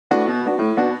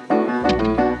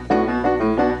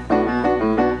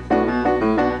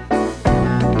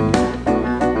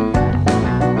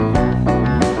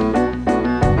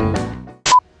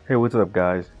What's up,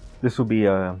 guys? This will be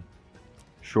a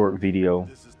short video.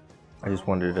 I just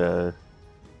wanted to,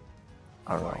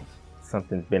 I don't know,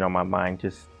 something's been on my mind,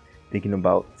 just thinking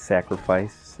about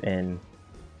sacrifice and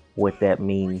what that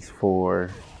means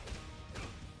for,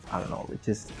 I don't know,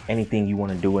 just anything you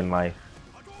want to do in life.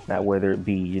 Not whether it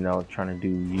be, you know, trying to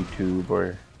do YouTube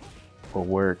or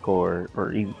work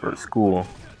or even or school.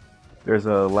 There's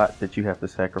a lot that you have to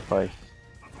sacrifice.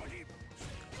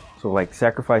 So like,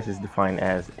 sacrifice is defined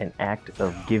as an act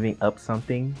of giving up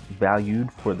something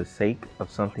valued for the sake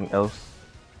of something else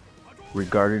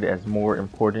regarded as more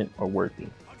important or worthy.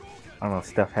 I don't know,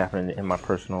 stuff happened in my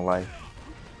personal life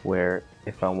where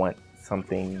if I want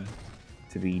something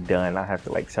to be done, I have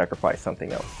to like sacrifice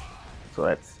something else. So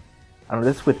that's, I don't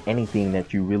know, that's with anything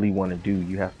that you really want to do.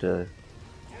 You have to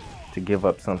give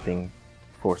up something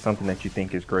for something that you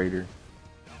think is greater,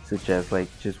 such as like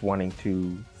just wanting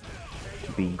to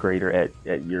be greater at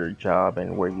your job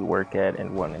and where you work at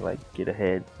and want to like get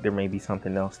ahead. There may be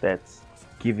something else that's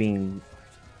giving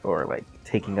or like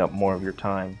taking up more of your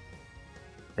time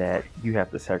that you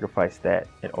have to sacrifice that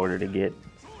in order to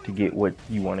get what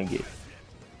you want to get.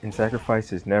 And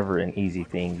sacrifice is never an easy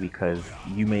thing because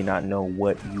you may not know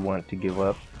what you want to give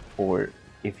up, or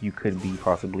if you could be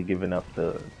possibly giving up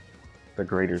the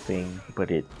greater thing, but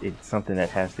it's something that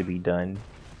has to be done.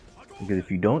 Because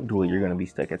if you don't do it, you're going to be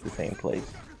stuck at the same place.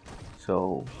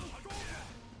 So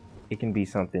it can be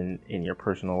something in your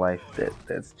personal life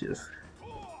that's just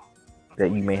that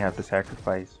you may have to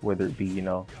sacrifice, whether it be, you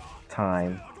know,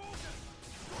 time.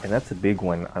 And that's a big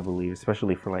one, I believe,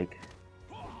 especially for like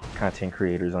content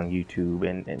creators on YouTube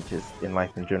and just in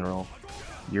life in general.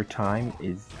 Your time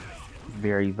is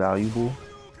very valuable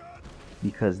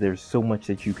because there's so much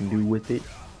that you can do with it,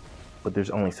 but there's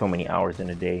only so many hours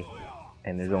in a day.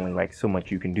 And there's only like so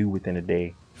much you can do within a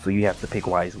day, so you have to pick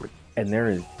wisely. And there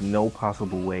is no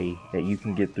possible way that you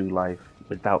can get through life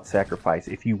without sacrifice.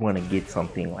 If you want to get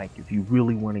something, like if you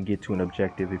really want to get to an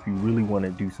objective, if you really want to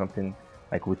do something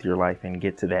like with your life and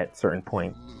get to that certain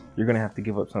point, you're gonna have to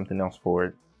give up something else for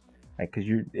it. Like, cause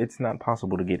it's not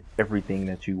possible to get everything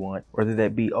that you want. Whether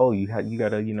that be, oh, you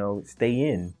gotta, you know, stay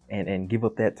in and give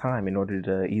up that time in order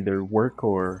to either work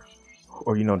or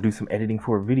you know, do some editing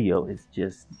for a video.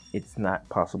 It's not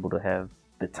possible to have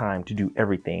the time to do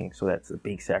everything. So that's a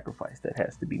big sacrifice that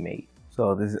has to be made.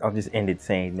 So I'll just end it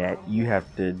saying that you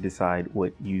have to decide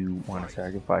what you want to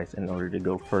sacrifice in order to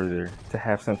go further. To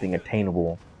have something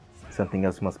attainable, something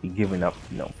else must be given up,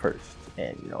 you know, first.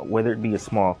 And, you know, whether it be a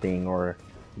small thing or,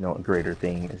 you know, a greater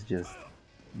thing, it's just,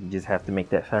 you just have to make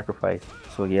that sacrifice.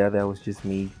 So yeah, that was just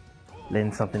me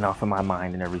letting something off of my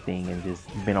mind and everything, and just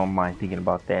been on my mind thinking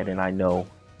about that. And I know,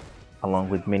 along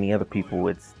with many other people,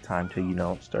 it's time to, you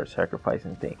know, start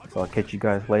sacrificing things. So I'll catch you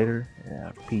guys later.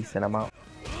 Peace, and I'm out.